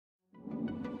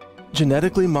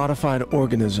Genetically modified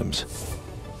organisms,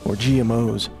 or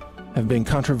GMOs, have been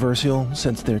controversial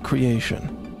since their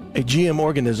creation. A GM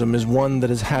organism is one that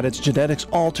has had its genetics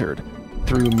altered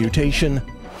through mutation,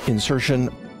 insertion,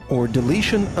 or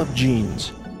deletion of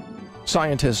genes.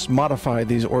 Scientists modify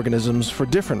these organisms for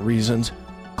different reasons,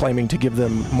 claiming to give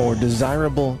them more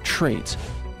desirable traits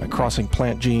by crossing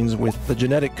plant genes with the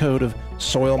genetic code of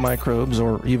soil microbes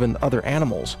or even other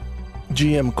animals.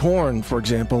 GM corn, for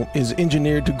example, is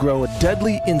engineered to grow a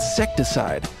deadly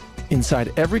insecticide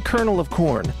inside every kernel of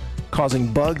corn,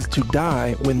 causing bugs to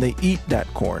die when they eat that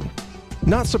corn.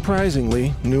 Not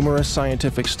surprisingly, numerous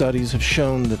scientific studies have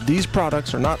shown that these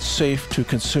products are not safe to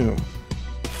consume.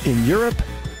 In Europe,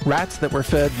 rats that were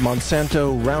fed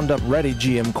Monsanto Roundup Ready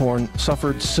GM corn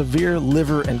suffered severe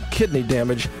liver and kidney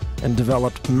damage and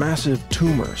developed massive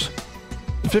tumors.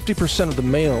 50% of the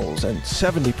males and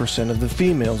 70% of the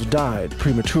females died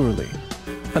prematurely.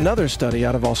 Another study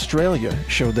out of Australia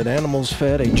showed that animals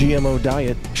fed a GMO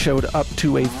diet showed up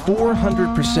to a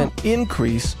 400%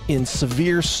 increase in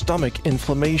severe stomach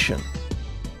inflammation.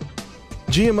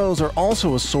 GMOs are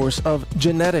also a source of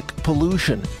genetic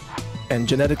pollution, and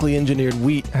genetically engineered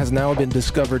wheat has now been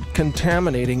discovered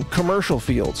contaminating commercial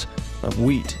fields of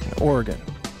wheat in Oregon.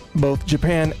 Both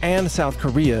Japan and South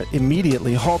Korea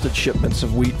immediately halted shipments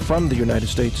of wheat from the United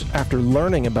States after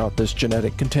learning about this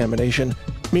genetic contamination,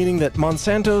 meaning that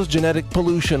Monsanto's genetic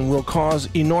pollution will cause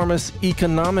enormous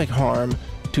economic harm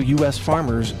to U.S.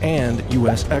 farmers and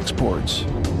U.S. exports.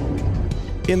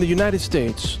 In the United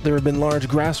States, there have been large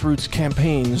grassroots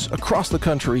campaigns across the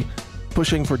country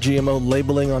pushing for GMO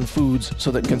labeling on foods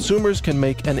so that consumers can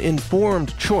make an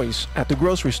informed choice at the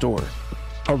grocery store.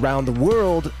 Around the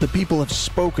world, the people have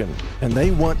spoken, and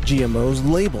they want GMOs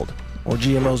labeled, or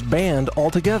GMOs banned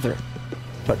altogether.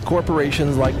 But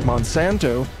corporations like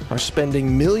Monsanto are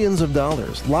spending millions of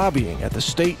dollars lobbying at the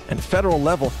state and federal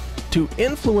level to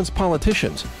influence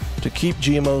politicians to keep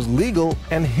GMOs legal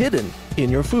and hidden in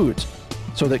your foods,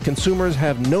 so that consumers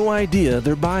have no idea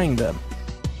they're buying them.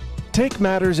 Take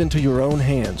matters into your own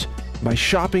hands by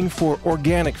shopping for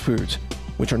organic foods,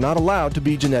 which are not allowed to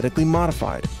be genetically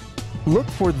modified. Look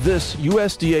for this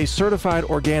USDA certified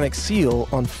organic seal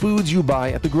on foods you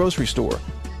buy at the grocery store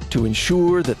to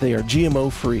ensure that they are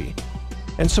GMO-free.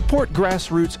 And support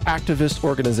grassroots activist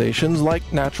organizations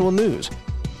like Natural News,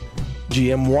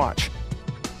 GM Watch,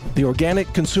 the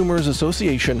Organic Consumers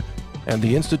Association, and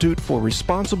the Institute for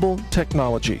Responsible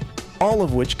Technology, all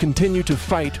of which continue to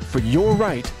fight for your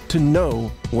right to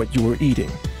know what you are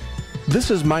eating. This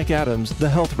is Mike Adams, the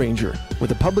Health Ranger,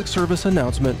 with a public service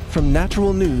announcement from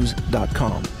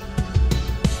naturalnews.com.